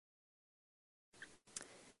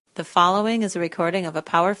The following is a recording of a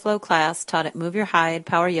Power Flow class taught at Move Your Hide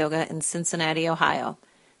Power Yoga in Cincinnati, Ohio.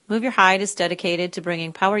 Move Your Hide is dedicated to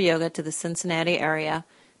bringing power yoga to the Cincinnati area.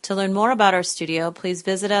 To learn more about our studio, please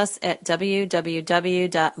visit us at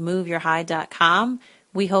www.moveyourhide.com.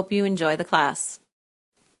 We hope you enjoy the class.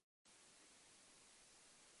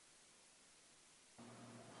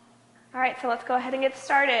 All right, so let's go ahead and get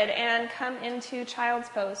started and come into child's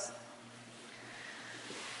pose.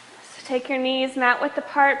 So take your knees mat width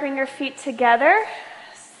apart, bring your feet together,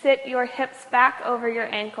 sit your hips back over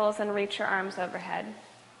your ankles and reach your arms overhead.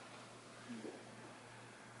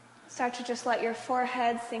 Start to just let your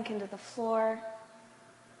forehead sink into the floor.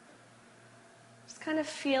 Just kind of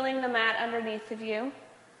feeling the mat underneath of you.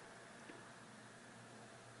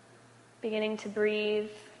 Beginning to breathe,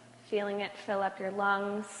 feeling it fill up your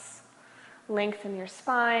lungs. Lengthen your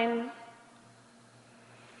spine.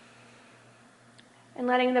 And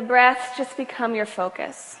letting the breath just become your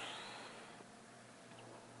focus.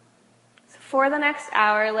 So for the next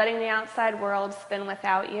hour, letting the outside world spin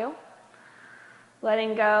without you.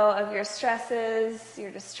 Letting go of your stresses, your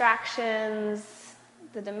distractions,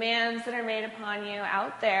 the demands that are made upon you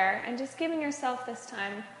out there, and just giving yourself this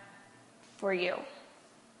time for you.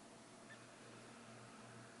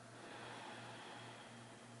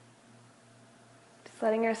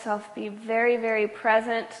 Letting yourself be very, very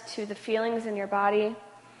present to the feelings in your body,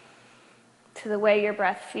 to the way your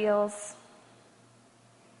breath feels.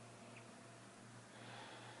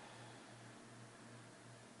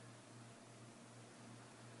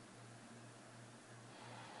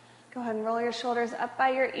 Go ahead and roll your shoulders up by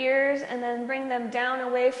your ears and then bring them down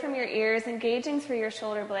away from your ears, engaging through your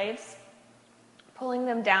shoulder blades, pulling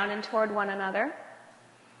them down and toward one another.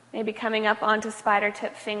 Maybe coming up onto spider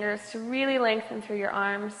tip fingers to really lengthen through your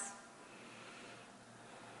arms.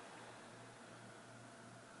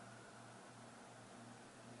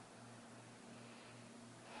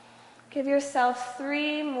 Give yourself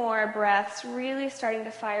 3 more breaths, really starting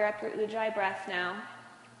to fire up your Ujjayi breath now.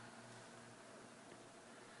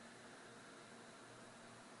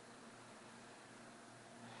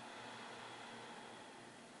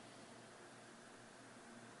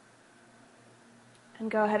 And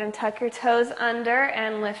go ahead and tuck your toes under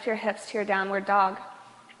and lift your hips to your downward dog.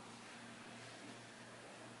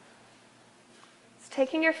 So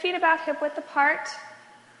taking your feet about hip width apart,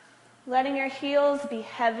 letting your heels be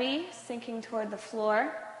heavy, sinking toward the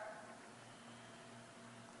floor.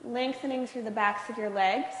 Lengthening through the backs of your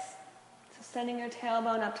legs, so sending your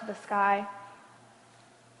tailbone up to the sky.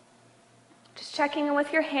 Just checking in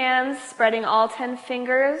with your hands, spreading all 10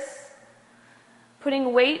 fingers.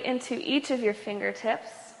 Putting weight into each of your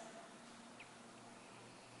fingertips.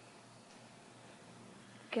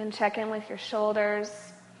 Again, check in with your shoulders.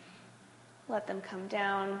 Let them come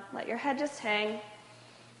down. Let your head just hang.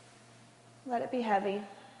 Let it be heavy.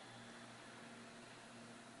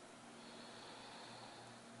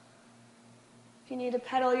 If you need to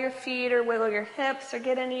pedal your feet or wiggle your hips or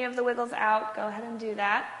get any of the wiggles out, go ahead and do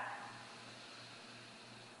that.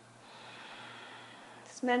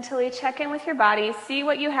 Mentally check in with your body, see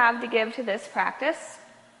what you have to give to this practice.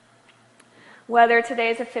 Whether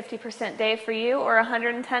today's a 50% day for you or a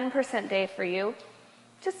 110% day for you,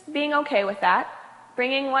 just being okay with that,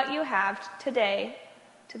 bringing what you have today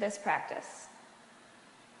to this practice.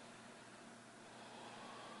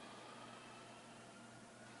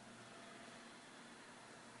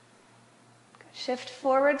 Shift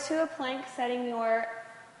forward to a plank, setting your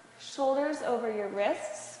shoulders over your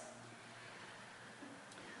wrists.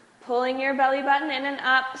 Pulling your belly button in and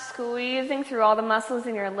up, squeezing through all the muscles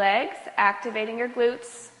in your legs, activating your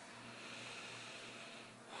glutes.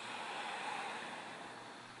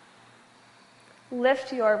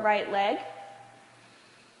 Lift your right leg.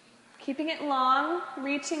 Keeping it long,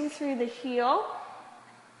 reaching through the heel.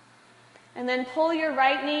 And then pull your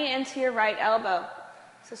right knee into your right elbow.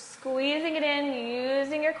 So squeezing it in,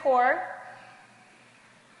 using your core.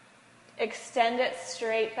 Extend it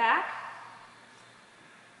straight back.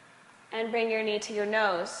 And bring your knee to your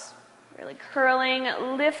nose. Really curling,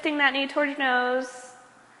 lifting that knee towards your nose.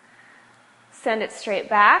 Send it straight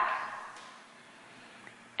back.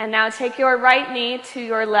 And now take your right knee to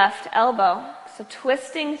your left elbow. So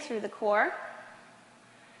twisting through the core.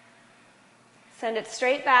 Send it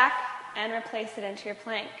straight back and replace it into your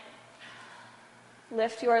plank.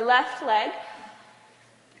 Lift your left leg.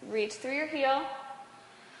 Reach through your heel.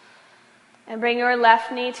 And bring your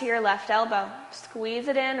left knee to your left elbow. Squeeze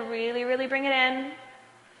it in, really, really bring it in.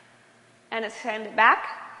 And extend it back.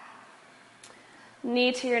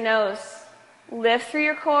 Knee to your nose. Lift through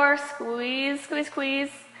your core, squeeze, squeeze, squeeze.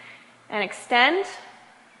 And extend.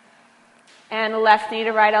 And left knee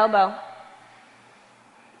to right elbow.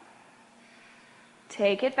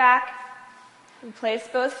 Take it back. And place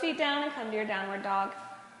both feet down and come to your downward dog.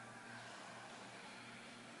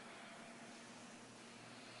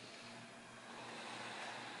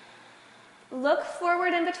 Look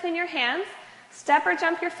forward in between your hands. Step or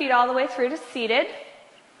jump your feet all the way through to seated.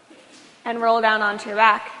 And roll down onto your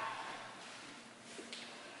back.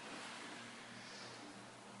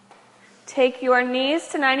 Take your knees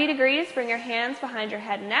to 90 degrees. Bring your hands behind your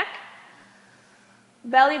head and neck.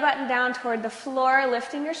 Belly button down toward the floor,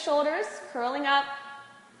 lifting your shoulders, curling up,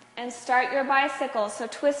 and start your bicycle. So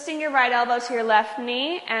twisting your right elbow to your left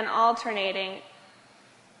knee and alternating.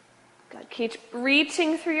 Good. Keep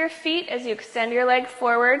reaching through your feet as you extend your leg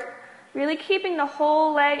forward, really keeping the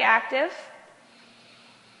whole leg active.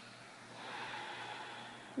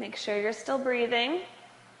 Make sure you're still breathing.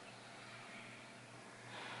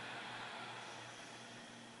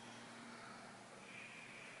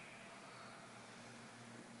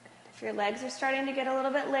 If your legs are starting to get a little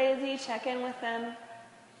bit lazy, check in with them.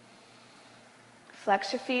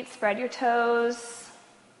 Flex your feet, spread your toes.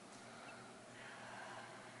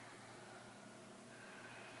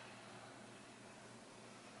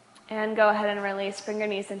 And go ahead and release. Bring your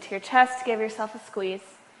knees into your chest. Give yourself a squeeze.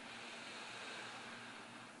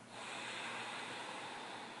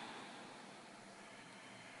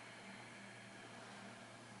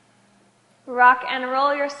 Rock and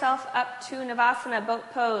roll yourself up to Navasana, boat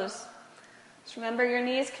pose. Just remember your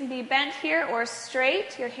knees can be bent here or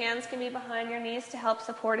straight. Your hands can be behind your knees to help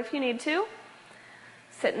support if you need to.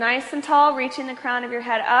 Sit nice and tall, reaching the crown of your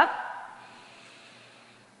head up.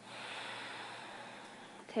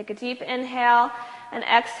 Take a deep inhale and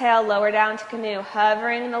exhale, lower down to canoe,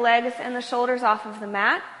 hovering the legs and the shoulders off of the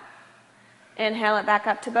mat. Inhale it back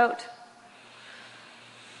up to boat.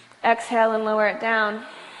 Exhale and lower it down.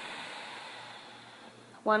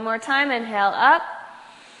 One more time, inhale up.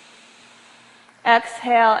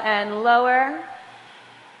 Exhale and lower.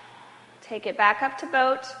 Take it back up to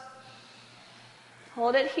boat.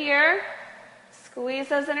 Hold it here. Squeeze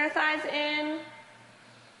those inner thighs in.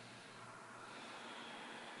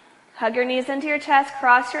 Hug your knees into your chest,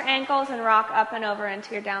 cross your ankles, and rock up and over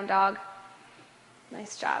into your down dog.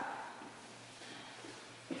 Nice job.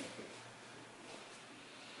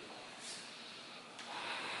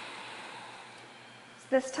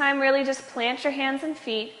 This time, really just plant your hands and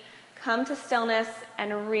feet, come to stillness,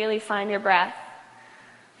 and really find your breath.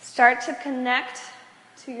 Start to connect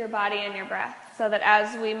to your body and your breath so that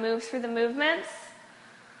as we move through the movements,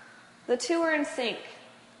 the two are in sync,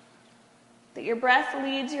 that your breath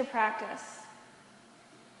leads your practice.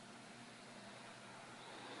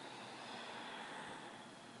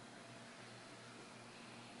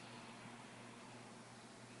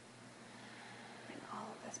 Bring all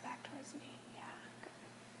of this back towards me.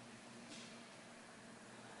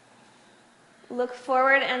 Look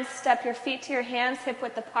forward and step your feet to your hands, hip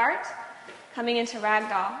width apart, coming into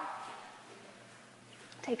ragdoll.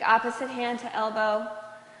 Take opposite hand to elbow.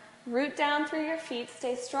 Root down through your feet.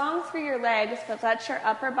 Stay strong through your legs, but let your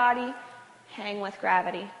upper body hang with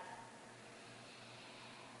gravity.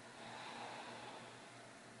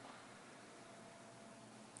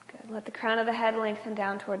 Good. Let the crown of the head lengthen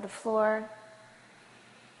down toward the floor.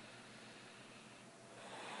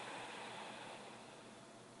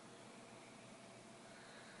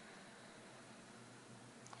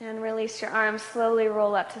 And release your arms, slowly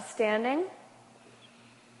roll up to standing.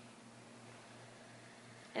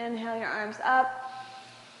 Inhale your arms up.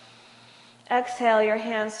 Exhale your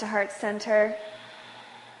hands to heart center.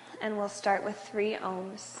 And we'll start with 3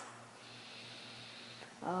 ohms.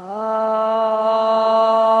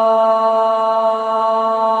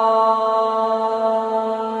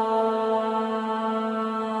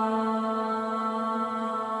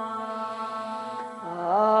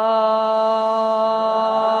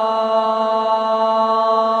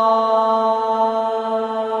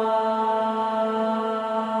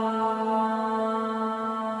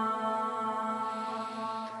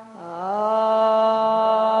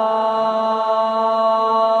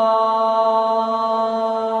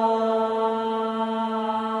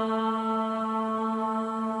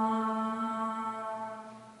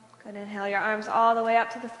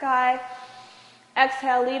 To the sky.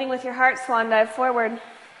 Exhale, leading with your heart, swan dive forward.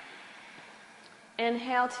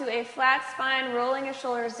 Inhale to a flat spine, rolling your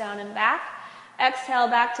shoulders down and back. Exhale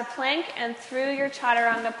back to plank and through your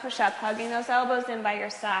chaturanga push-up, hugging those elbows in by your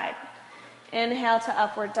side. Inhale to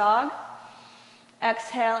upward dog.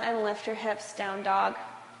 Exhale and lift your hips, down dog.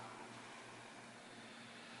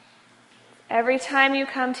 Every time you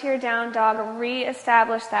come to your down dog,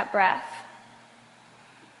 re-establish that breath.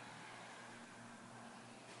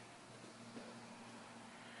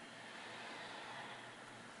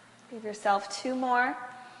 Give yourself 2 more.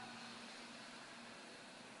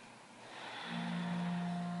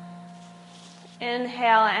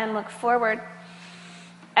 Inhale and look forward.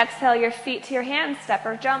 Exhale your feet to your hands, step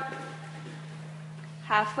or jump.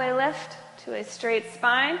 Halfway lift to a straight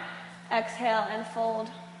spine. Exhale and fold.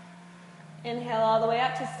 Inhale all the way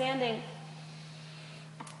up to standing.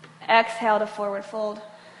 Exhale to forward fold.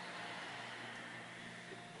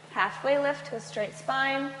 Halfway lift to a straight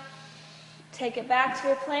spine. Take it back to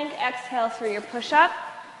your plank. Exhale through your push-up.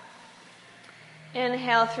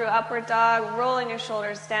 Inhale through upward dog, rolling your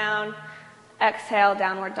shoulders down. Exhale,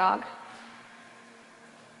 downward dog.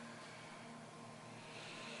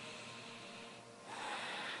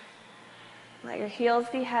 Let your heels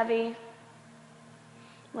be heavy.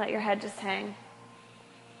 Let your head just hang.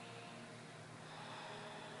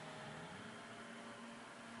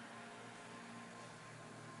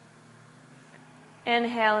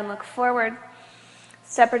 Inhale and look forward.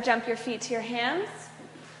 Step or jump your feet to your hands.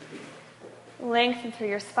 Lengthen through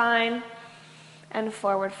your spine and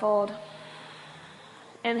forward fold.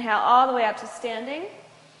 Inhale all the way up to standing.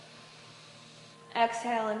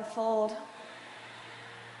 Exhale and fold.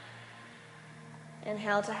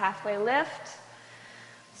 Inhale to halfway lift.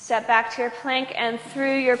 Step back to your plank and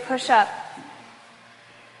through your push-up.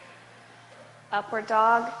 Upward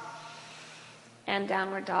dog and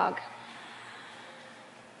downward dog.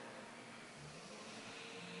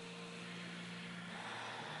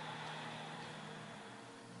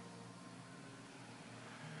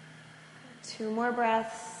 Two more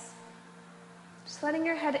breaths. Just letting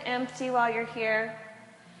your head empty while you're here.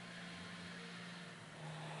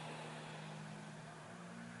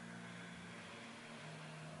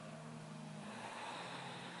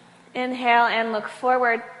 Inhale and look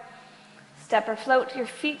forward. Step or float your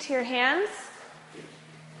feet to your hands.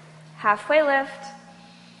 Halfway lift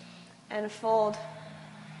and fold.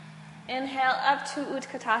 Inhale up to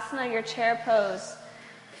Utkatasana, your chair pose.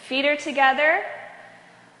 Feet are together.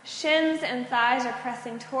 Shins and thighs are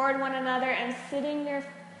pressing toward one another and sitting your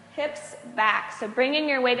hips back. So bringing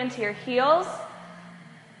your weight into your heels,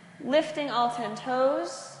 lifting all 10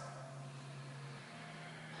 toes.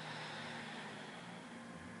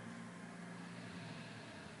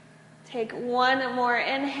 Take one more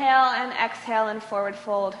inhale and exhale and forward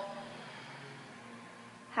fold.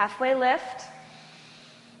 Halfway lift.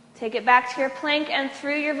 Take it back to your plank and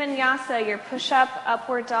through your vinyasa, your push-up,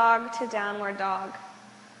 upward dog to downward dog.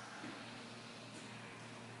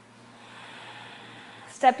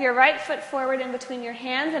 Step your right foot forward in between your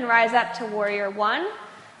hands and rise up to warrior one,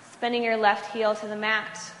 spinning your left heel to the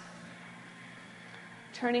mat.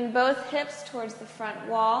 Turning both hips towards the front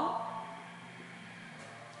wall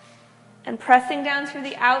and pressing down through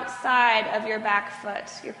the outside of your back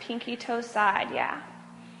foot, your pinky toe side, yeah.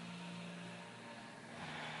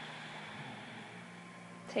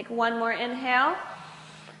 Take one more inhale.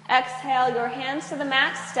 Exhale your hands to the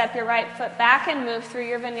mat, step your right foot back and move through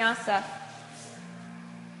your vinyasa.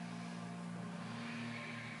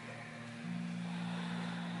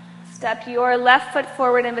 Step your left foot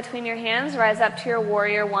forward in between your hands. Rise up to your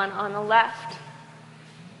warrior one on the left.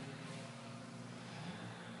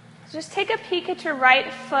 Just take a peek at your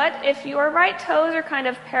right foot. If your right toes are kind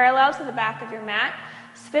of parallel to the back of your mat,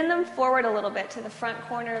 spin them forward a little bit to the front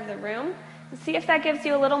corner of the room. And see if that gives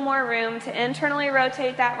you a little more room to internally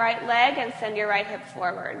rotate that right leg and send your right hip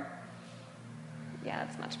forward. Yeah,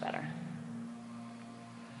 that's much better.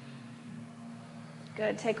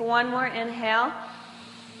 Good. Take one more inhale.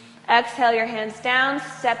 Exhale your hands down,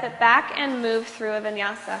 step it back, and move through a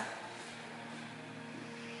vinyasa.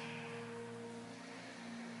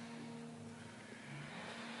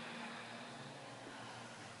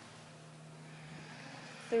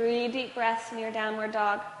 Three deep breaths in your downward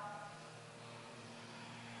dog.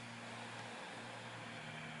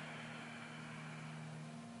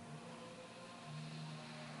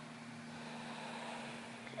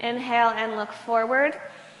 Inhale and look forward.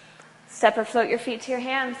 Step or float your feet to your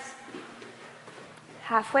hands.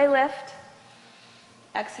 Halfway lift.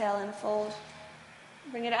 Exhale and fold.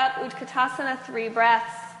 Bring it up, Utkatasana, 3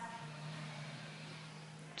 breaths.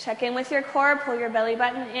 Check in with your core, pull your belly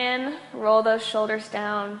button in, roll those shoulders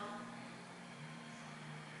down.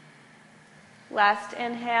 Last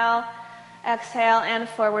inhale, exhale, and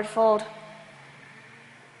forward fold.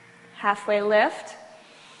 Halfway lift.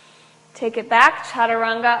 Take it back,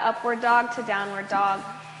 chaturanga, upward dog to downward dog.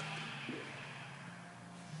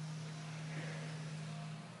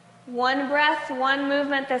 One breath, one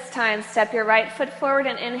movement this time. Step your right foot forward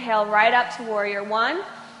and inhale right up to warrior one.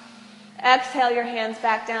 Exhale your hands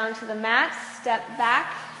back down to the mat. Step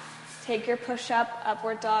back. Take your push-up,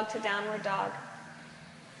 upward dog to downward dog.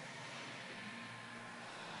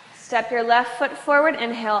 Step your left foot forward,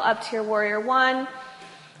 inhale up to your warrior one.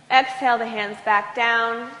 Exhale the hands back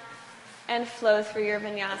down and flow through your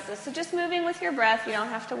vinyasa. So just moving with your breath. You don't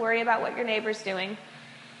have to worry about what your neighbor's doing.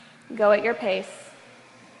 Go at your pace.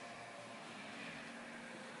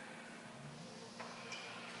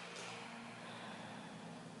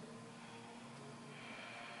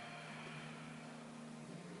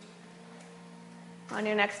 On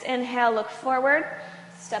your next inhale, look forward,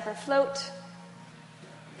 step or float.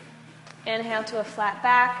 Inhale to a flat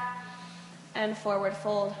back and forward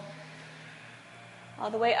fold.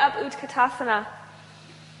 All the way up, Utkatasana.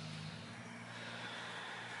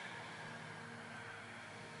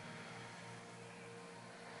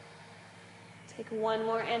 Take one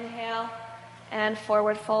more inhale and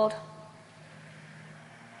forward fold.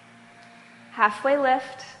 Halfway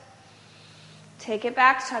lift. Take it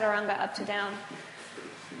back, Chaturanga, up to down.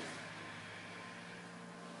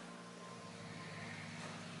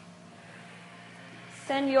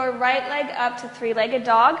 Send your right leg up to three-legged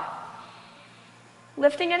dog.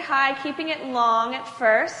 Lifting it high, keeping it long at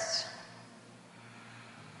first.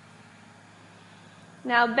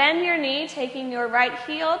 Now bend your knee, taking your right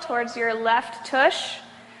heel towards your left tush.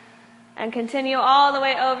 And continue all the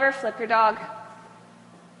way over, flip your dog.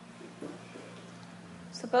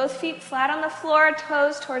 So both feet flat on the floor,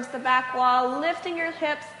 toes towards the back wall, lifting your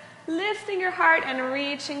hips, lifting your heart, and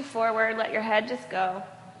reaching forward. Let your head just go.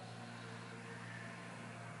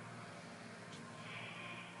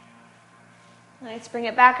 Nice. Bring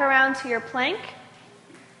it back around to your plank.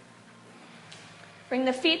 Bring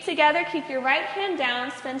the feet together. Keep your right hand down.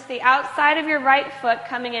 Spin to the outside of your right foot,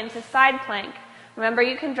 coming into side plank. Remember,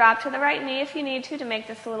 you can drop to the right knee if you need to make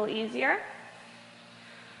this a little easier.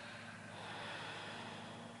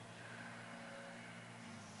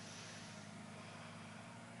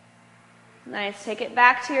 Nice. Take it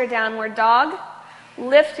back to your downward dog.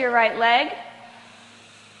 Lift your right leg.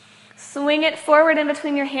 Swing it forward in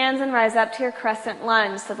between your hands and rise up to your crescent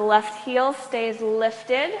lunge. So the left heel stays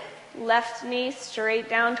lifted, left knee straight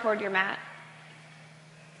down toward your mat.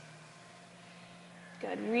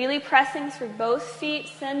 Good. Really pressing through both feet,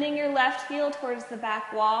 sending your left heel towards the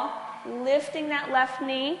back wall, lifting that left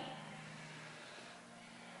knee.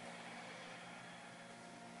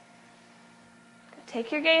 Good.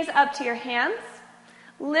 Take your gaze up to your hands.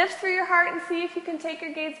 Lift through your heart and see if you can take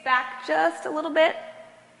your gaze back just a little bit.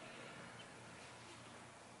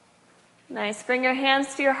 Nice. Bring your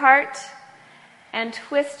hands to your heart and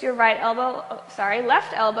twist your left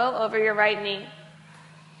elbow over your right knee.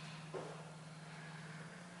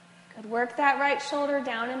 Good. Work that right shoulder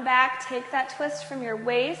down and back. Take that twist from your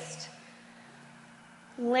waist.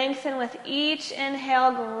 Lengthen with each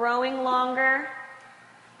inhale, growing longer,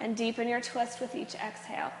 and deepen your twist with each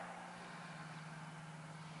exhale.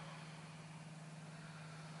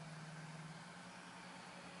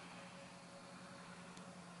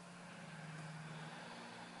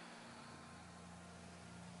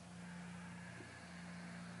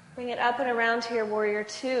 Bring it up and around to your warrior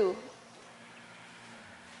two.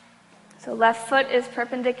 So left foot is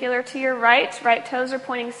perpendicular to your right. Right toes are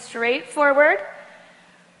pointing straight forward.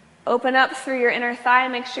 Open up through your inner thigh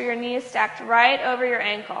and make sure your knee is stacked right over your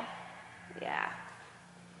ankle. Yeah.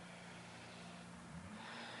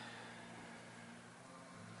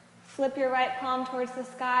 Flip your right palm towards the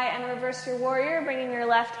sky and reverse your warrior, bringing your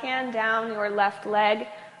left hand down your left leg,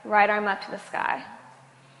 right arm up to the sky.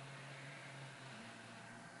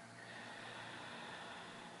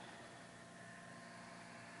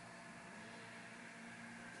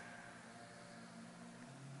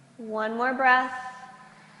 One more breath.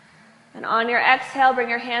 And on your exhale, bring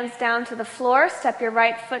your hands down to the floor. Step your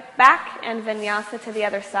right foot back and vinyasa to the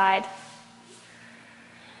other side.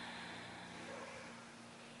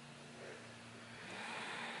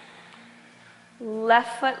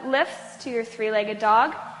 Left foot lifts to your three-legged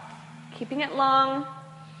dog, keeping it long.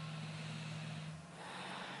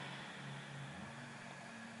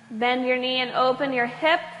 Bend your knee and open your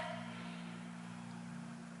hip.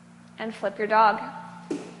 And flip your dog.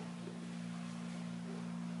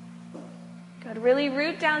 Good. Really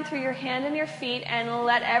root down through your hand and your feet and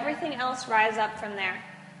let everything else rise up from there.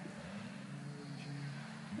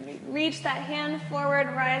 Reach that hand forward,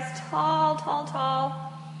 rise tall, tall,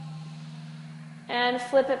 tall. And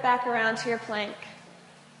flip it back around to your plank.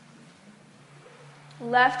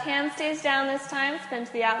 Left hand stays down this time. Spin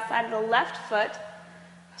to the outside of the left foot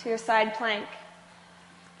to your side plank.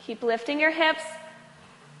 Keep lifting your hips.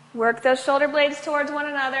 Work those shoulder blades towards one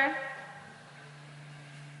another.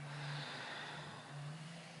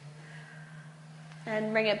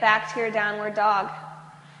 And bring it back to your downward dog.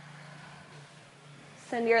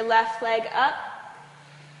 Send your left leg up.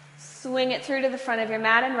 Swing it through to the front of your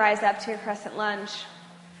mat and rise up to your crescent lunge.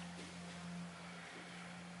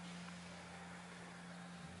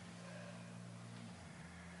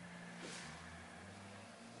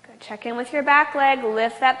 Good. Check in with your back leg.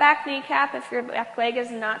 Lift that back kneecap. If your back leg is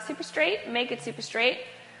not super straight, make it super straight.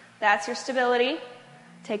 That's your stability.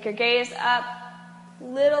 Take your gaze up,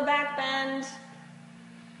 little back bend,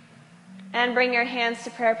 and bring your hands to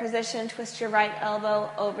prayer position. Twist your right elbow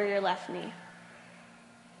over your left knee.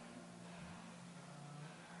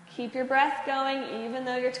 Keep your breath going even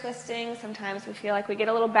though you're twisting. Sometimes we feel like we get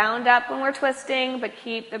a little bound up when we're twisting, but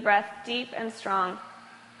keep the breath deep and strong.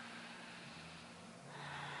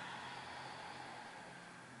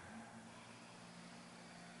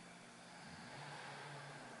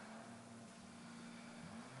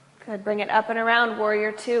 Good. Bring it up and around,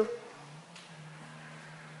 warrior two.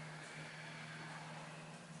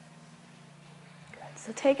 Good.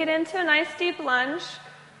 So take it into a nice deep lunge.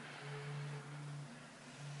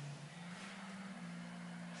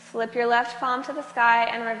 Flip your left palm to the sky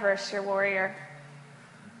and reverse your warrior.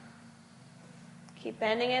 Keep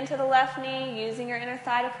bending into the left knee, using your inner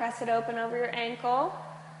thigh to press it open over your ankle.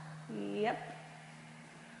 Yep.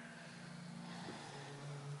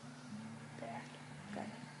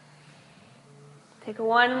 Take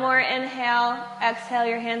one more inhale. Exhale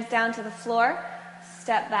your hands down to the floor.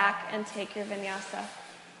 Step back and take your vinyasa.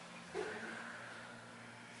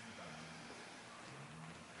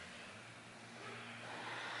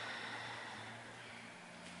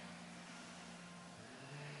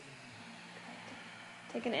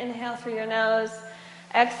 Take an inhale through your nose.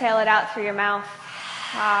 Exhale it out through your mouth.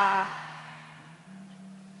 Ah.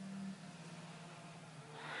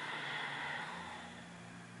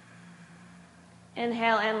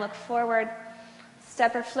 Inhale and look forward.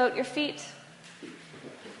 Step or float your feet.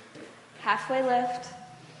 Halfway lift.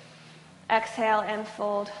 Exhale and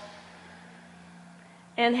fold.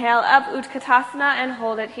 Inhale up, Utkatasana, and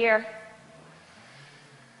hold it here.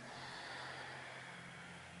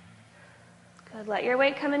 Good. Let your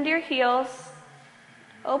weight come into your heels.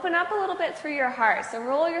 Open up a little bit through your heart. So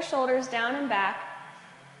roll your shoulders down and back.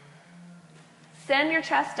 Send your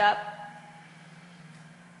chest up.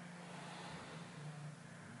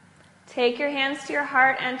 Take your hands to your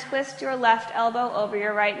heart and twist your left elbow over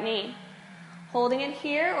your right knee. Holding it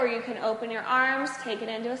here, or you can open your arms, take it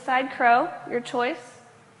into a side crow, your choice.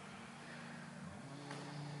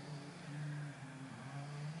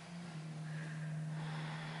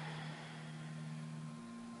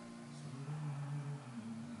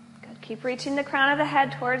 Good. Keep reaching the crown of the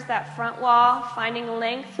head towards that front wall, finding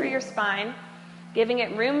length through your spine, giving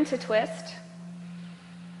it room to twist.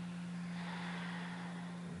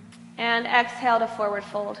 And exhale to forward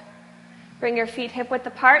fold. Bring your feet hip width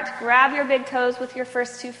apart. Grab your big toes with your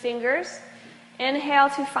first two fingers. Inhale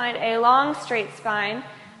to find a long straight spine.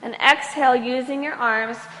 And exhale, using your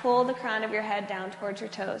arms, pull the crown of your head down towards your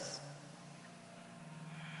toes.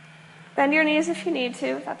 Bend your knees if you need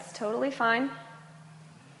to. That's totally fine.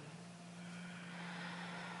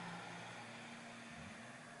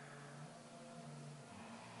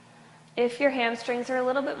 If your hamstrings are a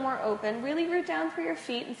little bit more open, really root down through your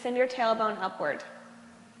feet and send your tailbone upward.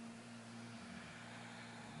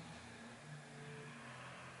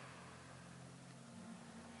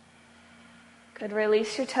 Good.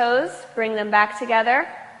 Release your toes, bring them back together,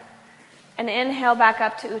 and inhale back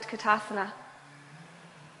up to Utkatasana.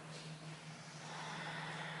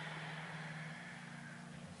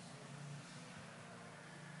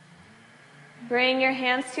 Bring your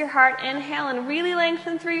hands to your heart. Inhale and really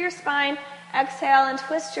lengthen through your spine. Exhale and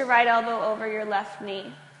twist your right elbow over your left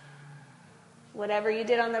knee. Whatever you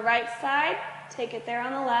did on the right side, take it there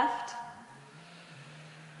on the left.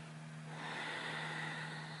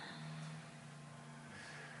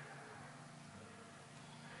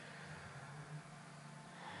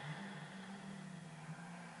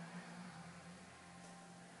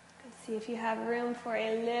 See if you have room for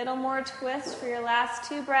a little more twist for your last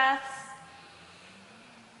two breaths.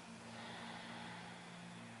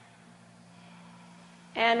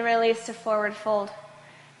 And release to forward fold.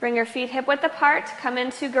 Bring your feet hip width apart. Come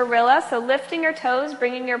into gorilla. So lifting your toes,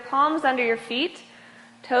 bringing your palms under your feet,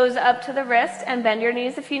 toes up to the wrist, and bend your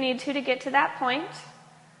knees if you need to get to that point.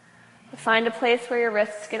 Find a place where your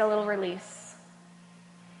wrists get a little release.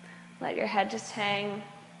 Let your head just hang.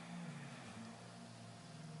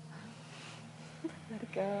 Let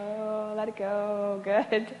it go, let it go.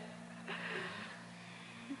 Good.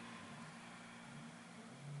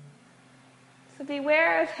 So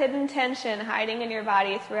beware of hidden tension hiding in your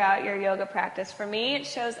body throughout your yoga practice. For me, it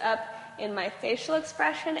shows up in my facial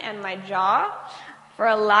expression and my jaw. For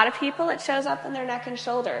a lot of people, it shows up in their neck and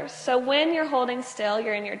shoulders. So when you're holding still,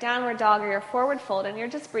 you're in your downward dog or your forward fold, and you're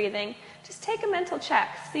just breathing, just take a mental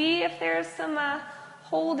check. See if there's some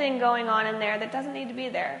holding going on in there that doesn't need to be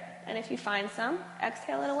there. And if you find some,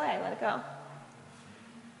 exhale it away. Let it go.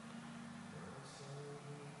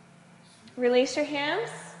 Release your hands.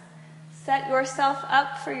 Set yourself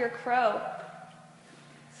up for your crow.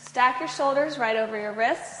 Stack your shoulders right over your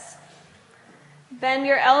wrists. Bend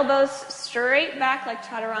your elbows straight back like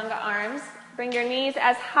chaturanga arms. Bring your knees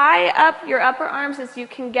as high up your upper arms as you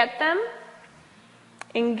can get them.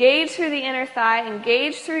 Engage through the inner thigh.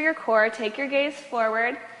 Engage through your core. Take your gaze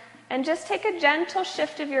forward. And just take a gentle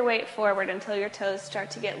shift of your weight forward until your toes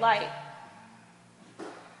start to get light.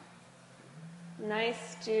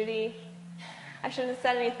 Nice, Judy. I shouldn't have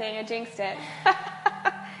said anything. I jinxed it.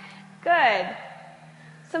 Good.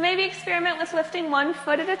 So maybe experiment with lifting one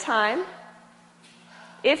foot at a time.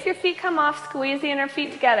 If your feet come off, squeeze the inner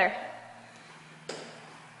feet together.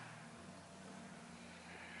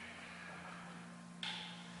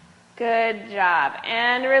 Good job.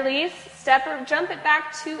 And release. Step or jump it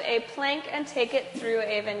back to a plank and take it through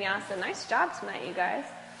a vinyasa. Nice job tonight, you guys.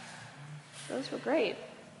 Those were great.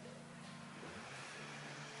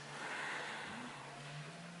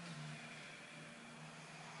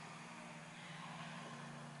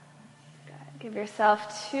 Give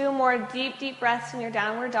yourself 2 more deep, deep breaths in your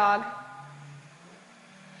downward dog.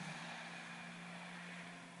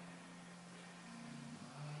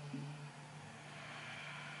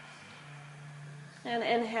 And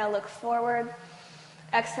inhale, look forward.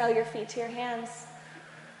 Exhale your feet to your hands.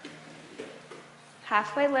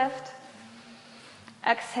 Halfway lift.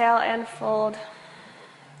 Exhale and fold.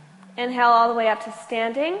 Inhale all the way up to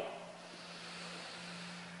standing.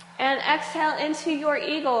 And exhale into your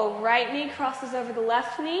eagle. Right knee crosses over the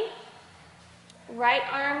left knee. Right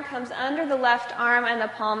arm comes under the left arm and the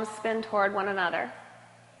palms spin toward one another.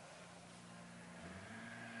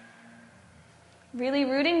 Really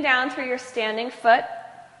rooting down through your standing foot.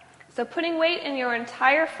 So putting weight in your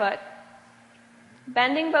entire foot.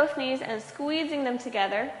 Bending both knees and squeezing them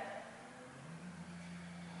together.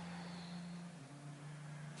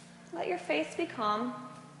 Let your face be calm.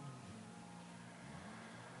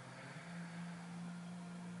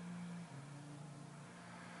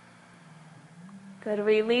 Good.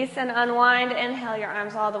 Release and unwind. Inhale your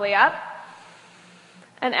arms all the way up.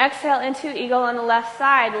 And exhale into eagle on the left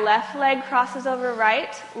side. Left leg crosses over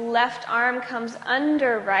right. Left arm comes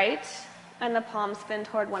under right. And the palms spin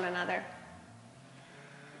toward one another.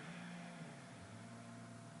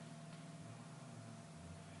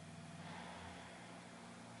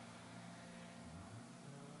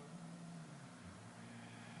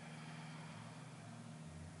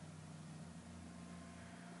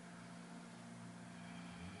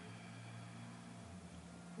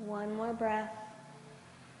 One more breath.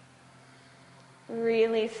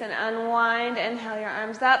 Release and unwind. Inhale your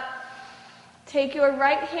arms up. Take your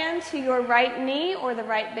right hand to your right knee or the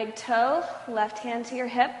right big toe. Left hand to your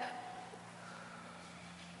hip.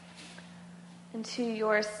 Into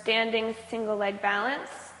your standing single leg balance.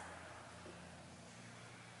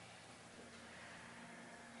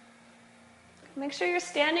 Make sure you're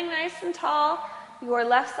standing nice and tall. Your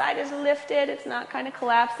left side is lifted. It's not kind of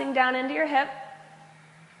collapsing down into your hip.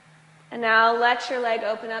 And now let your leg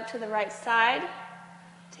open up to the right side.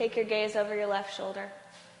 Take your gaze over your left shoulder.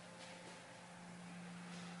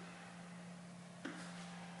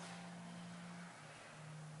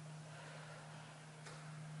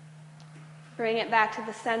 Bring it back to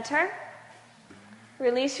the center.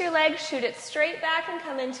 Release your leg, shoot it straight back and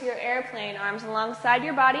come into your airplane. Arms alongside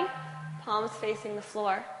your body, palms facing the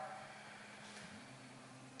floor.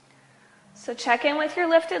 So check in with your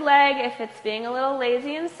lifted leg. If it's being a little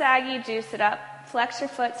lazy and saggy, juice it up. Flex your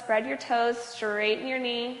foot, spread your toes, straighten your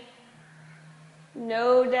knee.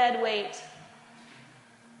 No dead weight.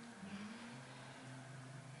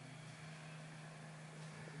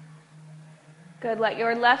 Good. Let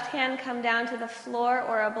your left hand come down to the floor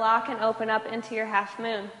or a block and open up into your half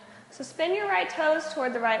moon. So spin your right toes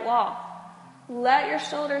toward the right wall. Let your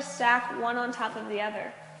shoulders stack one on top of the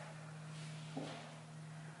other.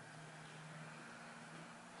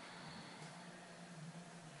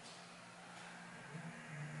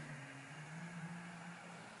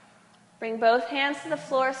 Bring both hands to the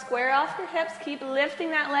floor, square off your hips. Keep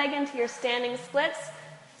lifting that leg into your standing splits.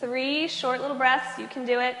 3 short little breaths. You can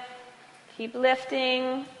do it. Keep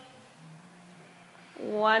lifting.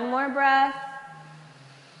 1 more breath.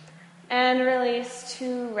 And release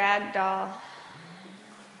to ragdoll.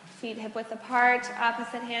 Feet hip width apart,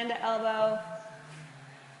 opposite hand to elbow.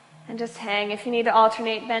 And just hang. If you need to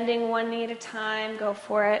alternate bending one knee at a time, go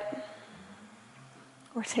for it.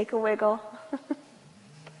 Or take a wiggle.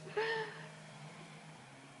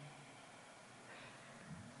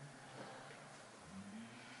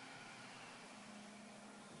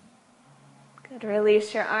 Good.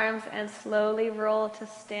 Release your arms and slowly roll to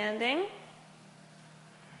standing.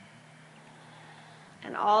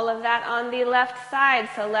 And all of that on the left side.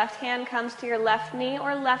 So left hand comes to your left knee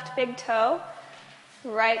or left big toe.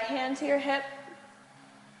 Right hand to your hip.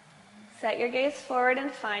 Set your gaze forward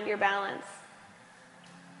and find your balance.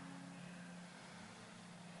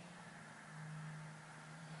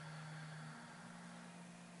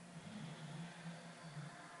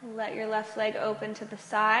 Let your left leg open to the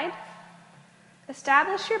side.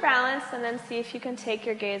 Establish your balance and then see if you can take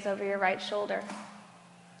your gaze over your right shoulder.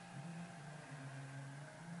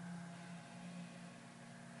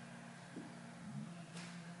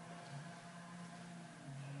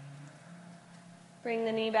 Bring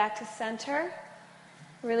the knee back to center.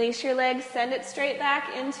 Release your leg, send it straight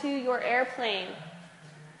back into your airplane.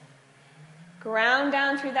 Ground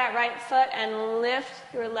down through that right foot and lift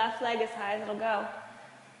your left leg as high as it'll go.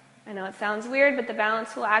 I know it sounds weird, but the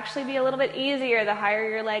balance will actually be a little bit easier the higher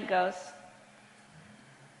your leg goes.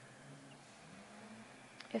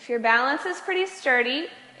 If your balance is pretty sturdy,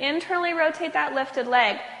 internally rotate that lifted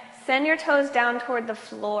leg. Send your toes down toward the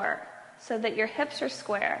floor so that your hips are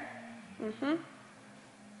square.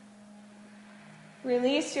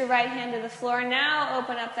 Release your right hand to the floor. Now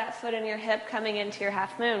open up that foot in your hip, coming into your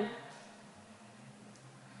half moon.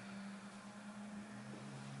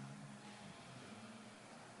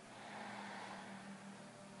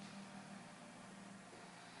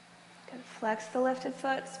 Good. Flex the lifted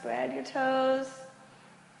foot, spread your toes.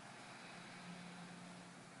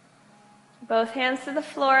 Both hands to the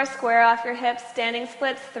floor, square off your hips, standing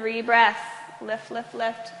splits, 3 breaths. Lift, lift,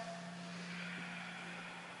 lift.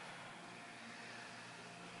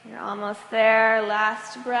 You're almost there.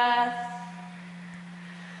 Last breath.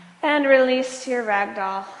 And release to your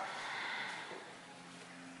ragdoll.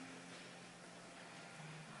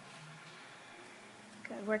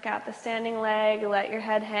 Good. Work out the standing leg. Let your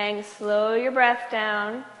head hang. Slow your breath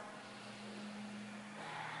down.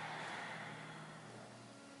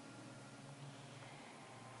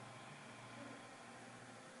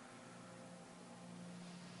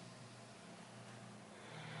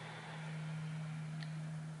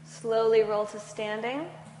 Slowly roll to standing.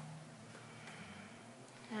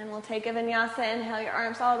 And we'll take a vinyasa. Inhale your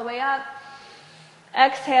arms all the way up.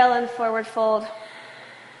 Exhale and forward fold.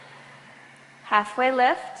 Halfway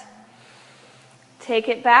lift. Take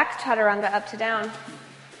it back, chaturanga up to down.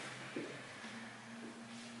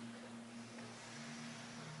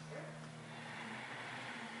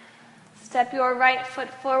 Step your right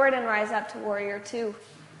foot forward and rise up to warrior 2.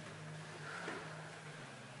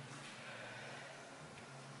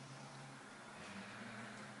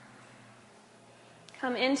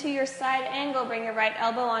 Come into your side angle, bring your right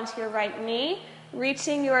elbow onto your right knee,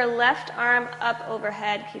 reaching your left arm up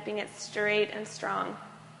overhead, keeping it straight and strong.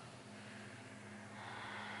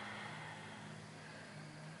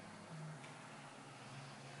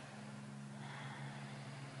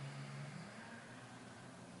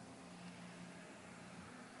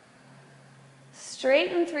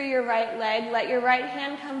 Straighten through your right leg. Let your right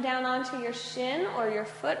hand come down onto your shin or your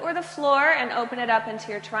foot or the floor and open it up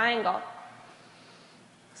into your triangle.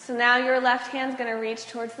 So now your left hand's going to reach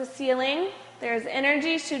towards the ceiling. There's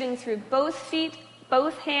energy shooting through both feet,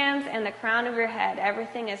 both hands, and the crown of your head.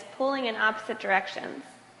 Everything is pulling in opposite directions.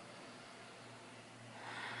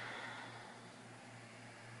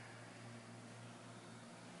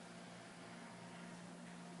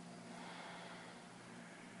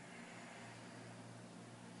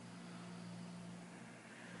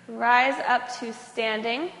 Rise up to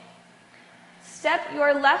standing. Step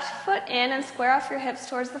your left foot in and square off your hips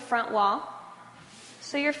towards the front wall.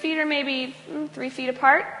 So your feet are maybe 3 feet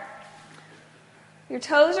apart. Your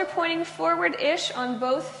toes are pointing forward-ish on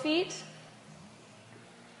both feet.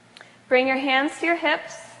 Bring your hands to your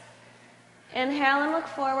hips. Inhale and look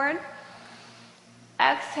forward.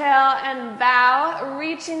 Exhale and bow,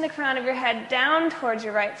 reaching the crown of your head down towards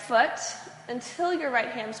your right foot until your right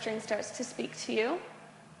hamstring starts to speak to you.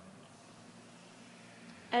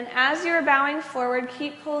 And as you're bowing forward,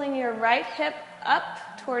 keep pulling your right hip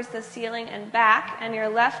up towards the ceiling and back, and your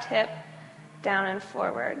left hip down and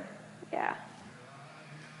forward. Yeah.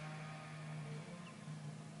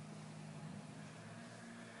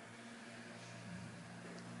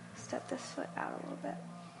 Step this foot out a little bit.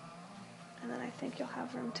 And then I think you'll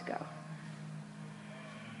have room to go.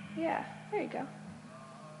 Yeah, there you go.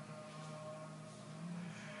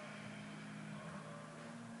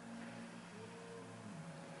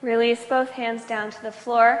 Release both hands down to the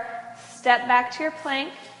floor. Step back to your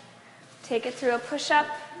plank. Take it through a push-up,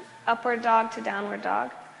 upward dog to downward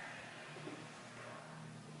dog.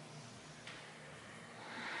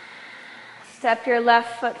 Step your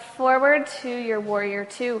left foot forward to your warrior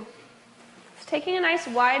two. Taking a nice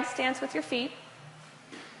wide stance with your feet.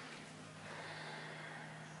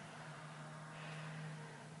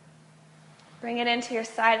 Bring it into your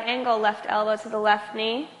side angle, left elbow to the left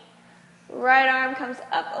knee. Right arm comes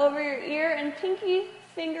up over your ear and pinky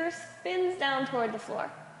finger spins down toward the floor.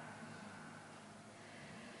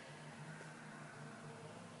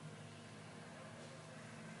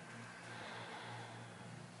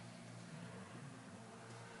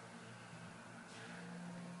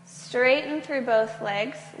 Straighten through both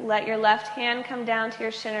legs. Let your left hand come down to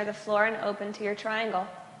your shin or the floor and open to your triangle.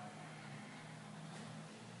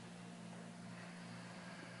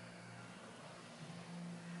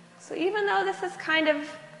 So even though this is kind of,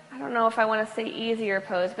 I don't know if I want to say easier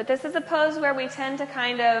pose, but this is a pose where we tend to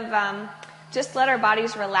kind of just let our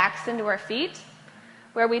bodies relax into our feet,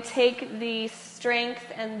 where we take the strength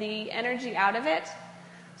and the energy out of it.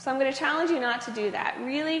 So I'm going to challenge you not to do that.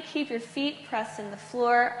 Really keep your feet pressed in the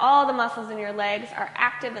floor. All the muscles in your legs are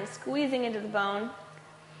active and squeezing into the bone.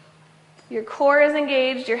 Your core is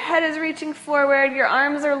engaged, your head is reaching forward, your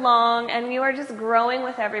arms are long, and you are just growing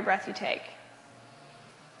with every breath you take.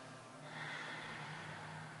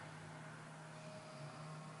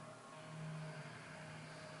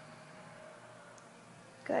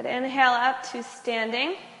 Good. Inhale up to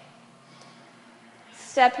standing.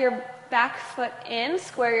 Step your back foot in,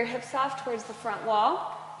 square your hips off towards the front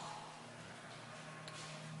wall.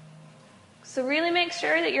 So really make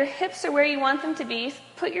sure that your hips are where you want them to be.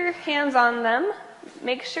 Put your hands on them.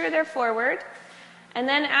 Make sure they're forward. And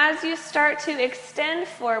then as you start to extend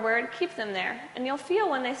forward, keep them there. And you'll feel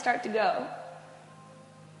when they start to go.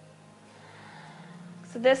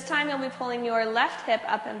 So this time you'll be pulling your left hip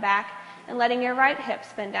up and back and letting your right hip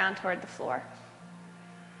spin down toward the floor.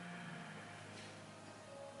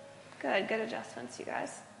 Good, good adjustments, you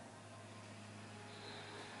guys.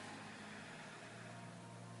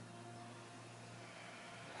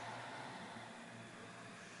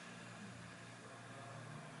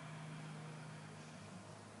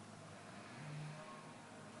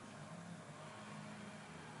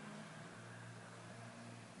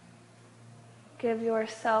 Give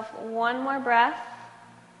yourself one more breath.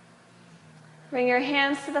 Bring your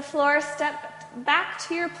hands to the floor, step back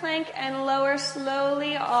to your plank and lower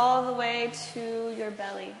slowly all the way to your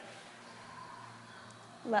belly.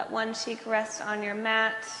 Let one cheek rest on your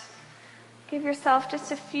mat. Give yourself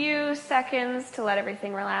just a few seconds to let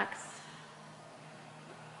everything relax.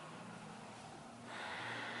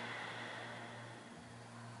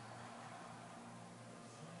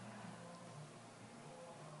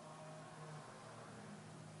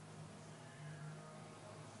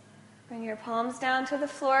 Bring your palms down to the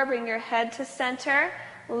floor, bring your head to center,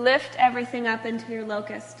 lift everything up into your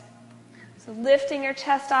locust. So lifting your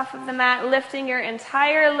chest off of the mat, lifting your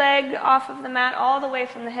entire leg off of the mat all the way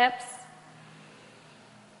from the hips.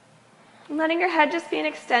 And letting your head just be an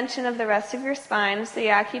extension of the rest of your spine. So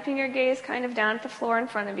yeah, keeping your gaze kind of down at the floor in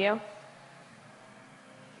front of you.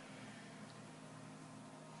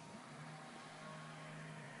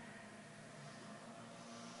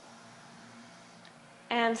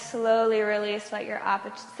 And slowly release, let your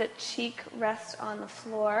opposite cheek rest on the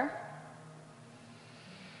floor.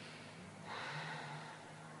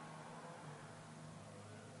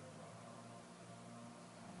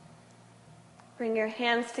 Bring your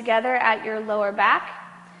hands together at your lower back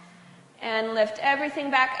and lift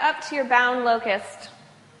everything back up to your bound locust.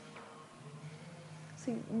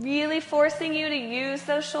 So really forcing you to use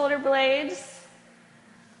those shoulder blades.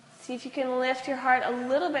 See if you can lift your heart a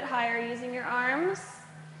little bit higher using your arms.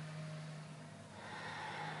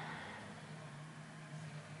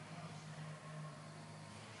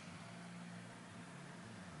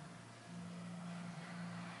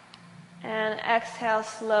 And exhale,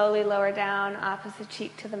 slowly lower down, opposite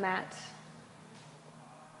cheek to the mat.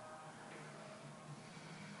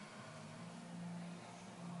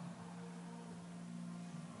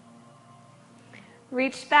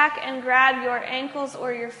 Reach back and grab your ankles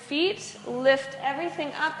or your feet. Lift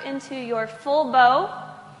everything up into your full bow.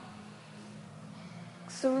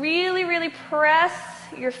 So really, really press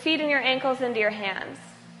your feet and your ankles into your hands.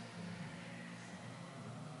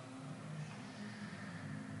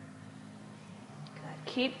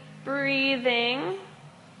 Keep breathing.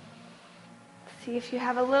 See if you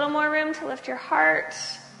have a little more room to lift your heart.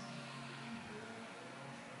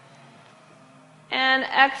 And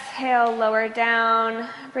exhale, lower down.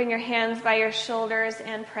 Bring your hands by your shoulders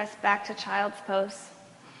and press back to child's pose.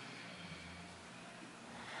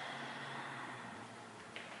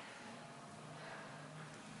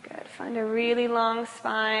 Good. Find a really long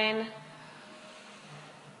spine.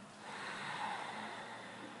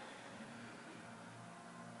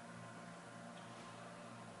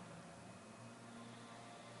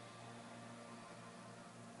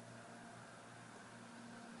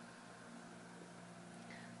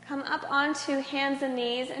 Come up onto hands and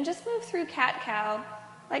knees and just move through cat-cow,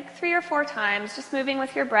 like 3 or 4 times, just moving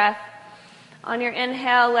with your breath. On your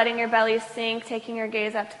inhale, letting your belly sink, taking your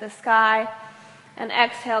gaze up to the sky. And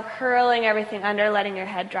exhale, curling everything under, letting your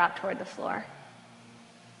head drop toward the floor.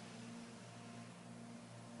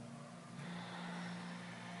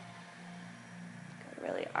 Good,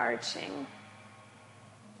 really arching.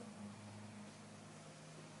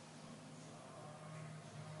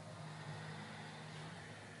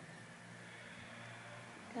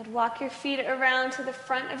 Good. Walk your feet around to the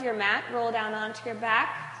front of your mat. Roll down onto your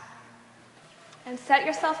back. And set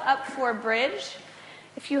yourself up for bridge.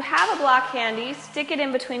 If you have a block handy, stick it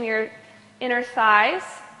in between your inner thighs.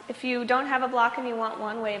 If you don't have a block and you want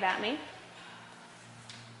one, wave at me.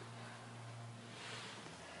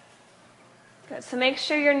 Good. So make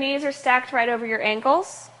sure your knees are stacked right over your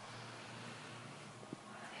ankles.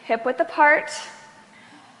 Hip width apart.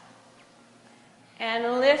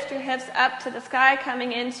 And lift your hips up to the sky,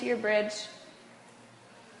 coming into your bridge.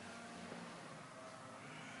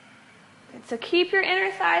 Good. So keep your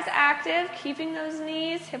inner thighs active, keeping those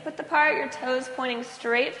knees hip width apart, your toes pointing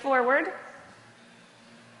straight forward.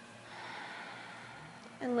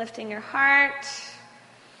 And lifting your heart.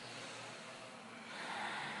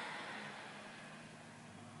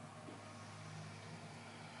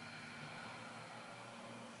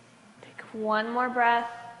 Take one more breath.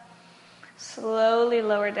 Slowly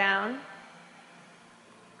lower down.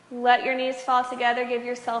 Let your knees fall together. Give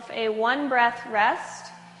yourself a 1 breath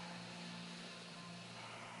rest.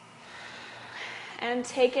 And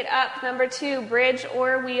take it up. Number 2, bridge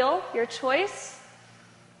or wheel, your choice.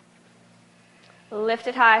 Lift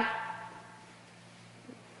it high.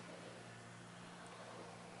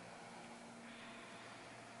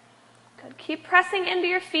 Good. Keep pressing into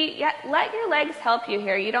your feet, yet let your legs help you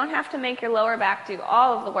here. You don't have to make your lower back do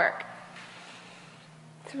all of the work.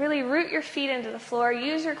 To really root your feet into the floor,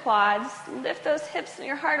 use your quads, lift those hips and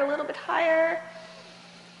your heart a little bit higher,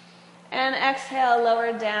 and exhale,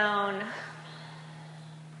 lower down.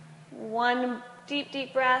 1 deep,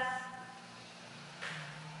 deep breath.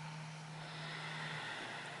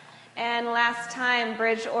 And last time,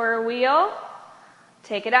 bridge or wheel,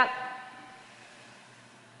 take it up.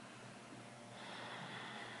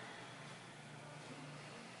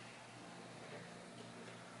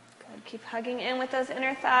 Keep hugging in with those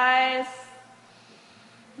inner thighs.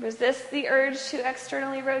 Resist the urge to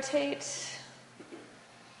externally rotate.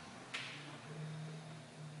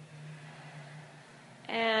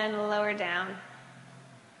 And lower down.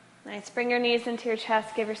 Nice. Bring your knees into your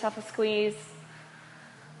chest. Give yourself a squeeze.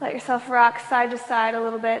 Let yourself rock side to side a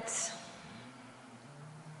little bit.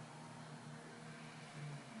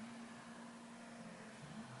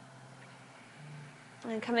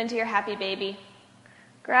 And come into your happy baby.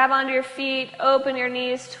 Grab onto your feet, open your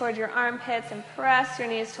knees toward your armpits, and press your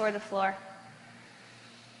knees toward the floor.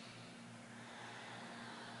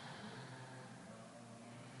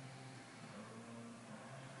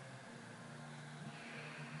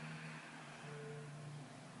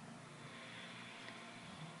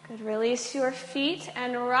 Good. Release your feet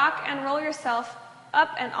and rock and roll yourself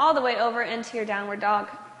up and all the way over into your downward dog.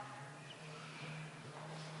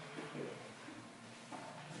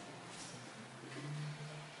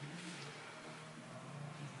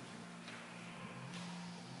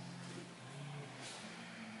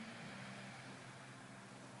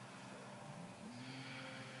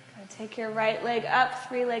 Take your right leg up,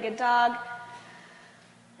 3-legged dog.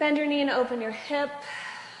 Bend your knee and open your hip.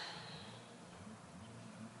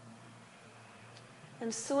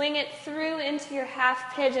 And swing it through into your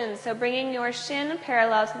half pigeon. So bringing your shin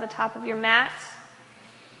parallel to the top of your mat.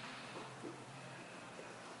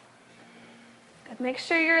 Good. Make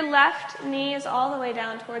sure your left knee is all the way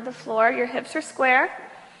down toward the floor. Your hips are square.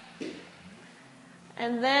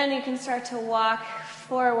 And then you can start to walk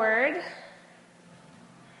forward.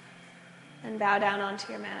 And bow down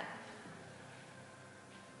onto your mat.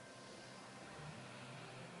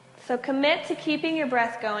 So commit to keeping your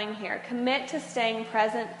breath going here. Commit to staying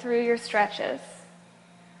present through your stretches.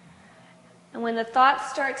 And when the thoughts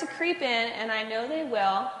start to creep in, and I know they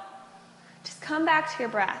will, just come back to your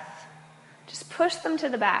breath. Just push them to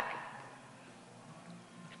the back.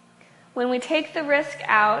 When we take the risk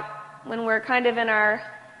out, when we're kind of in our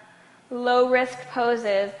low-risk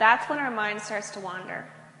poses, that's when our mind starts to wander.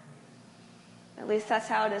 At least that's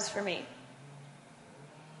how it is for me.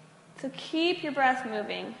 So keep your breath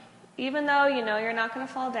moving. Even though you know you're not going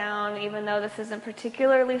to fall down, even though this isn't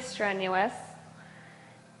particularly strenuous,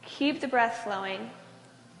 keep the breath flowing.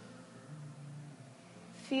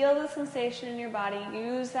 Feel the sensation in your body.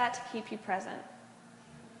 Use that to keep you present.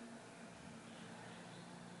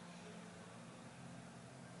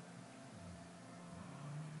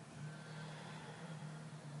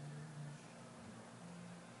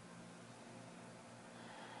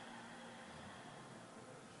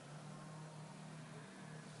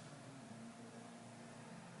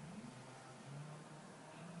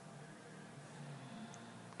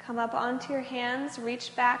 Come up onto your hands,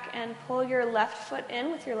 reach back and pull your left foot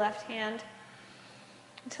in with your left hand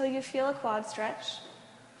until you feel a quad stretch.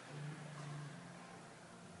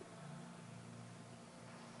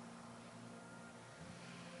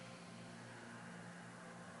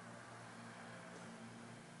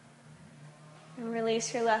 And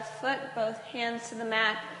release your left foot, both hands to the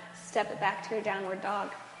mat, step it back to your downward dog.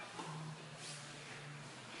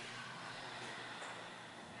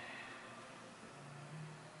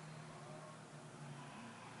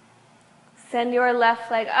 Send your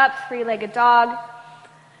left leg up, three-legged dog.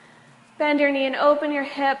 Bend your knee and open your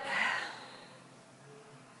hip.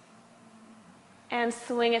 And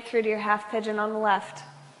swing it through to your half pigeon on the left.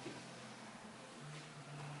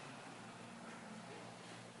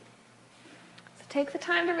 So take the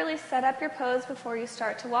time to really set up your pose before you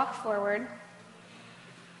start to walk forward.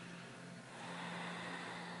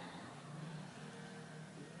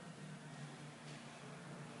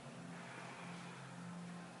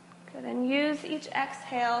 Good, and use each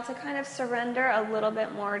exhale to kind of surrender a little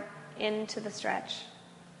bit more into the stretch.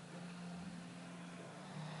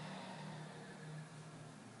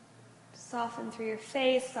 Soften through your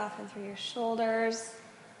face, soften through your shoulders.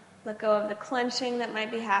 Let go of the clenching that might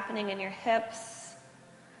be happening in your hips.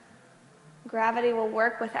 Gravity will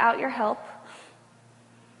work without your help.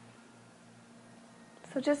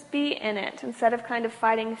 So just be in it. Instead of kind of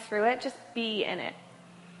fighting through it, just be in it.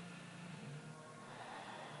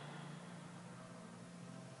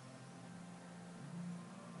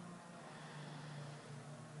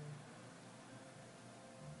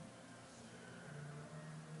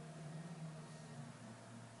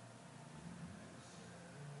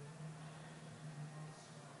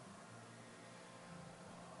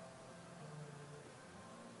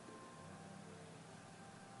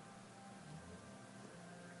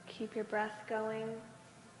 Keep your breath going.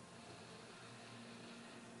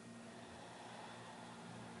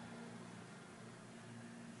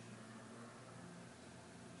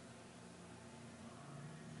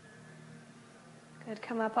 Good.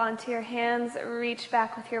 Come up onto your hands. Reach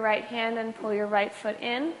back with your right hand and pull your right foot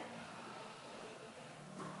in.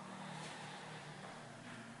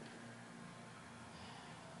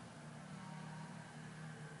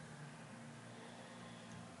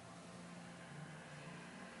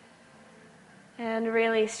 And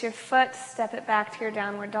release your foot, step it back to your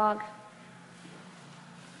downward dog.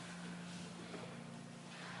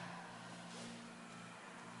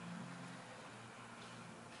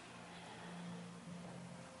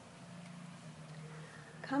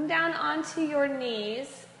 Come down onto your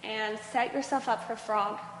knees and set yourself up for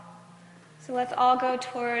frog. So let's all go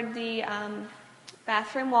toward the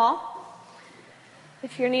bathroom wall.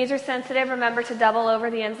 If your knees are sensitive, remember to double over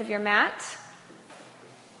the ends of your mat.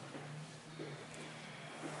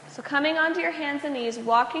 So coming onto your hands and knees,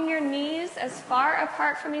 walking your knees as far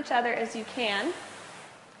apart from each other as you can.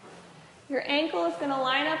 Your ankle is going to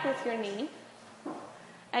line up with your knee.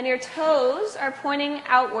 And your toes are pointing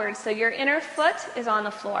outwards, so your inner foot is on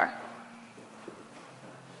the floor.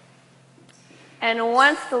 And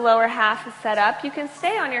once the lower half is set up, you can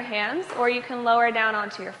stay on your hands, or you can lower down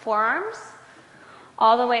onto your forearms,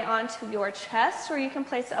 all the way onto your chest, or you can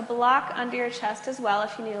place a block under your chest as well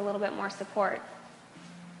if you need a little bit more support.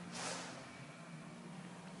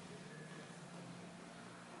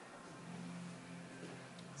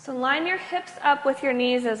 So line your hips up with your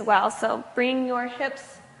knees as well. So bring your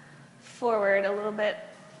hips forward a little bit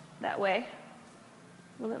that way.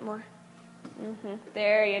 A little bit more.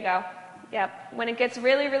 There you go. Yep. When it gets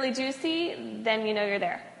really, really juicy, then you know you're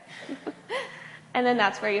there. And then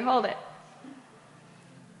that's where you hold it.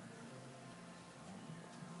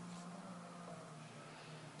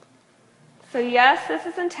 So yes, this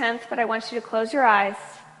is intense, but I want you to close your eyes.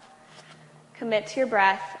 Commit to your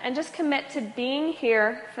breath, and just commit to being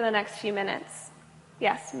here for the next few minutes.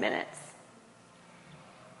 Yes, minutes.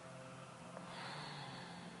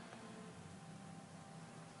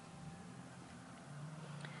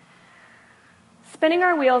 Spinning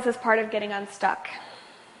our wheels is part of getting unstuck.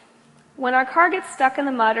 When our car gets stuck in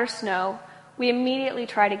the mud or snow, we immediately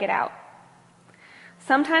try to get out.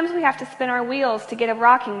 Sometimes we have to spin our wheels to get a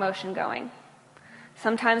rocking motion going.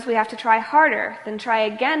 Sometimes we have to try harder, then try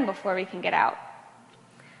again before we can get out.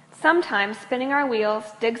 Sometimes spinning our wheels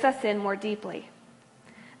digs us in more deeply.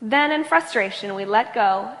 Then in frustration, we let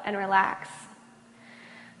go and relax.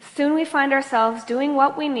 Soon we find ourselves doing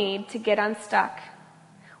what we need to get unstuck.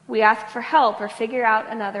 We ask for help or figure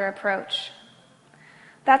out another approach.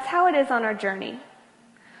 That's how it is on our journey.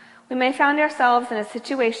 We may find ourselves in a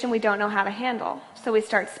situation we don't know how to handle, so we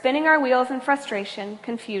start spinning our wheels in frustration,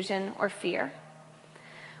 confusion, or fear.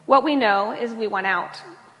 What we know is we want out.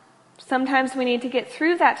 Sometimes we need to get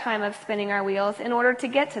through that time of spinning our wheels in order to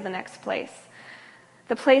get to the next place,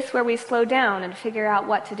 the place where we slow down and figure out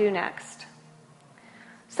what to do next.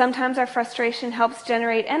 Sometimes our frustration helps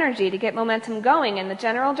generate energy to get momentum going in the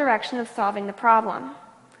general direction of solving the problem.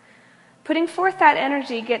 Putting forth that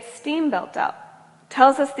energy gets steam built up,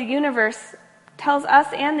 tells us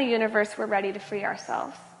and the universe we're ready to free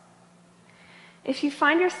ourselves. If you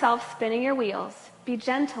find yourself spinning your wheels, be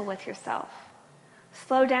gentle with yourself.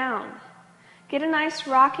 Slow down. Get a nice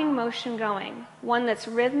rocking motion going, one that's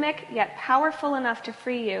rhythmic yet powerful enough to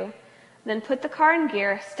free you. Then put the car in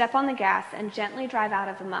gear, step on the gas, and gently drive out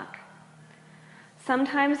of the muck.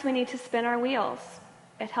 Sometimes we need to spin our wheels.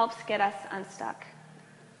 It helps get us unstuck.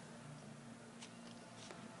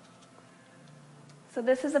 So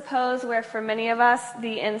this is a pose where for many of us,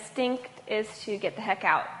 the instinct is to get the heck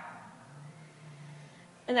out.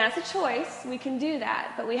 And that's a choice. We can do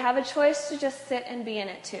that. But we have a choice to just sit and be in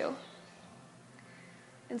it too.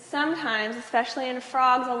 And sometimes, especially in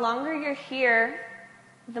frogs, the longer you're here,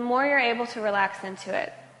 the more you're able to relax into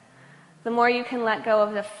it. The more you can let go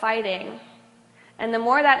of the fighting. And the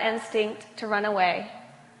more that instinct to run away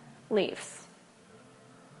leaves.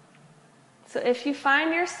 So if you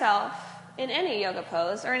find yourself in any yoga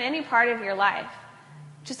pose or in any part of your life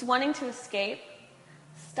just wanting to escape,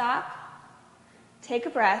 stop, take a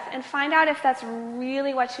breath, and find out if that's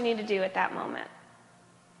really what you need to do at that moment.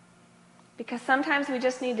 Because sometimes we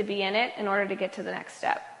just need to be in it in order to get to the next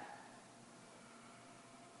step.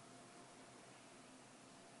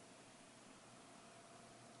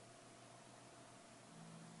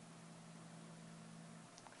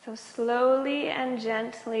 So slowly and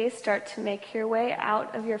gently start to make your way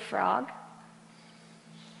out of your frog.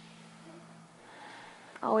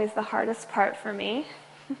 Always the hardest part for me.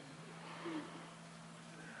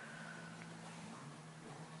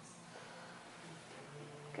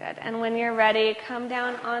 Good. And when you're ready, come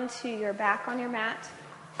down onto your back on your mat.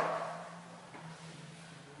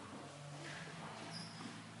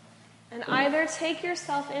 And either take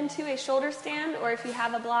yourself into a shoulder stand, or if you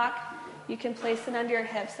have a block, you can place it under your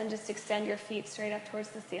hips and just extend your feet straight up towards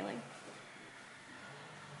the ceiling.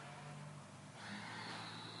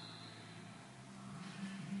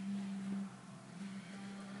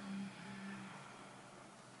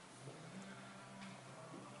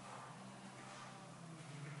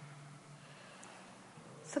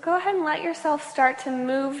 So go ahead and let yourself start to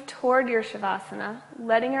move toward your Shavasana,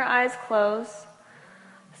 letting your eyes close,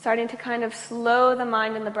 starting to kind of slow the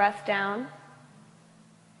mind and the breath down.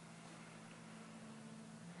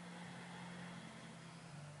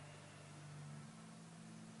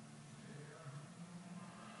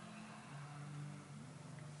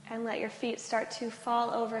 And let your feet start to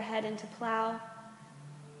fall overhead into plow.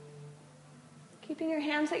 Keeping your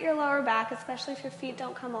hands at your lower back, especially if your feet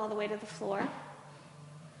don't come all the way to the floor.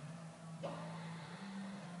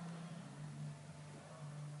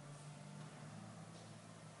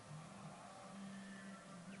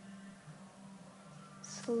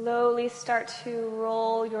 Slowly start to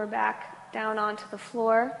roll your back down onto the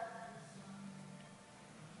floor.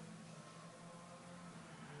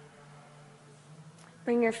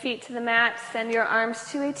 Bring your feet to the mat, send your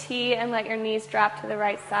arms to a T, and let your knees drop to the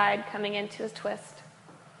right side, coming into a twist.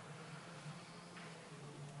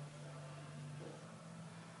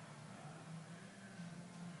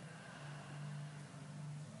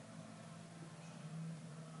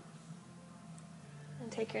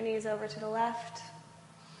 And take your knees over to the left.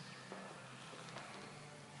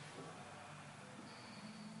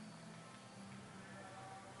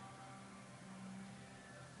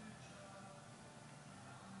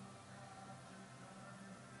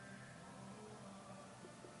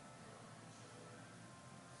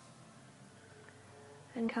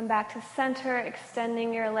 And come back to center,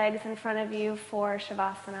 extending your legs in front of you for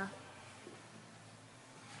Shavasana.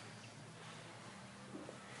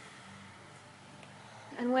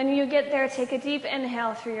 And when you get there, take a deep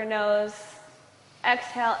inhale through your nose.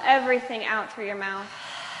 Exhale everything out through your mouth.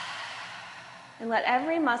 And let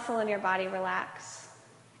every muscle in your body relax.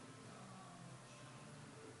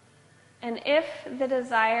 And if the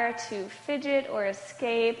desire to fidget or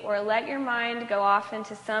escape or let your mind go off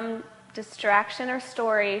into some distraction or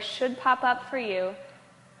story should pop up for you,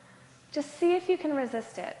 just see if you can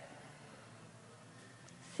resist it.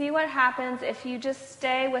 See what happens if you just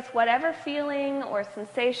stay with whatever feeling or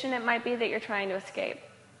sensation it might be that you're trying to escape.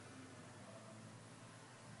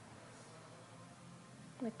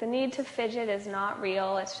 Like the need to fidget is not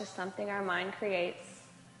real, it's just something our mind creates.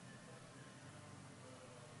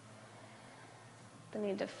 The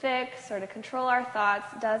need to fix or to control our thoughts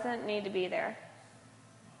doesn't need to be there.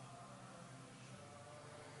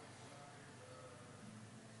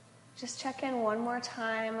 Just check in one more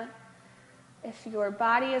time. If your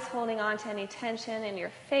body is holding on to any tension in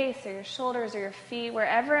your face or your shoulders or your feet,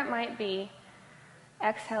 wherever it might be,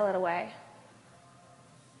 exhale it away.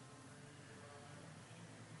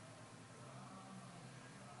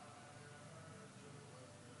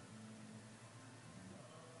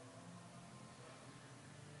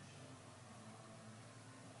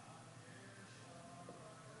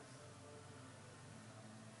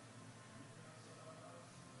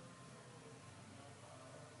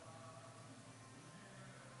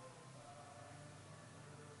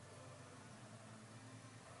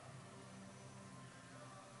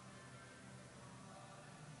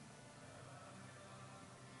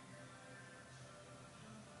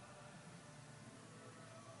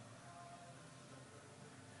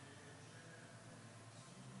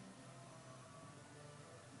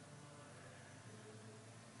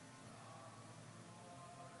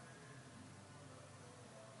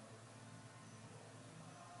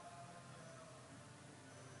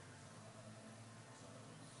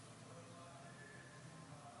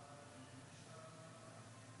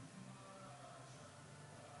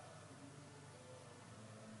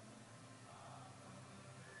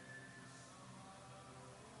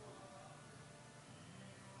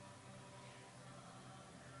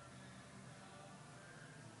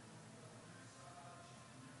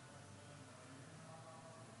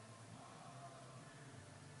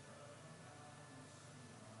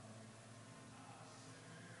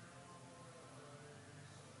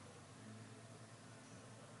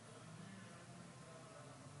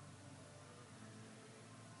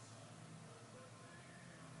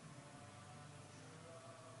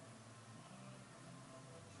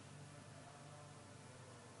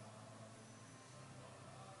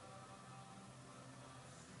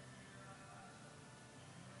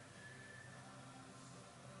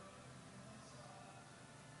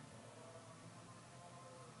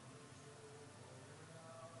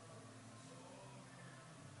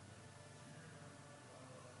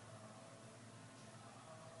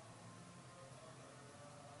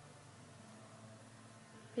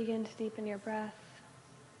 Begin to deepen your breath.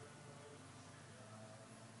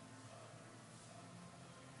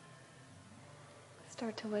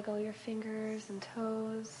 Start to wiggle your fingers and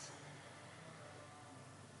toes.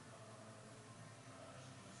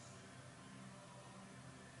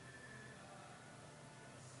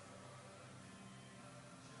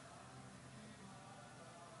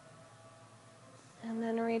 And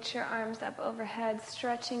then reach your arms up overhead,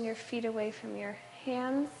 stretching your feet away from your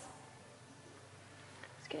hands.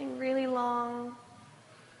 It's getting really long.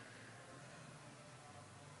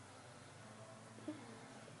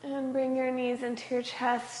 And bring your knees into your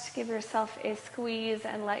chest, give yourself a squeeze,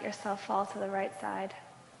 and let yourself fall to the right side.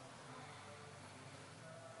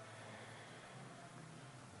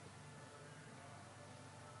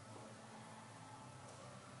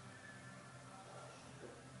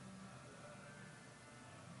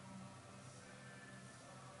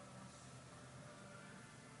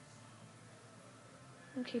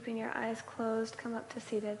 And keeping your eyes closed, come up to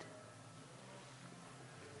seated.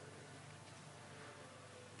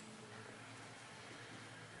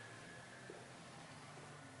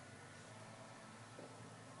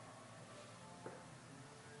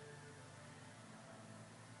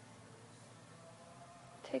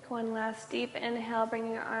 Take one last deep inhale,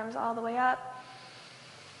 bringing your arms all the way up.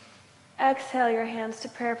 Exhale your hands to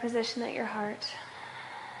prayer position at your heart.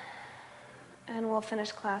 And we'll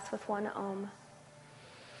finish class with one Om.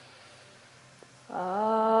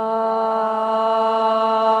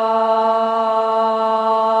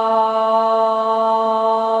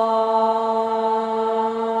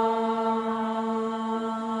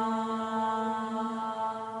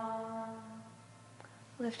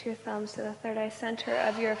 Lift your thumbs to the third eye center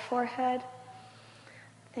of your forehead.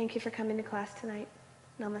 Thank you for coming to class tonight.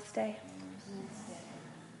 Namaste.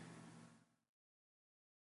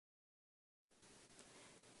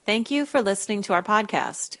 Thank you for listening to our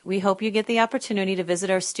podcast. We hope you get the opportunity to visit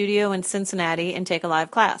our studio in Cincinnati and take a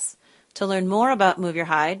live class. To learn more about Move Your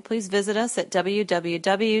Hide, please visit us at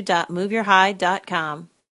www.moveyourhide.com.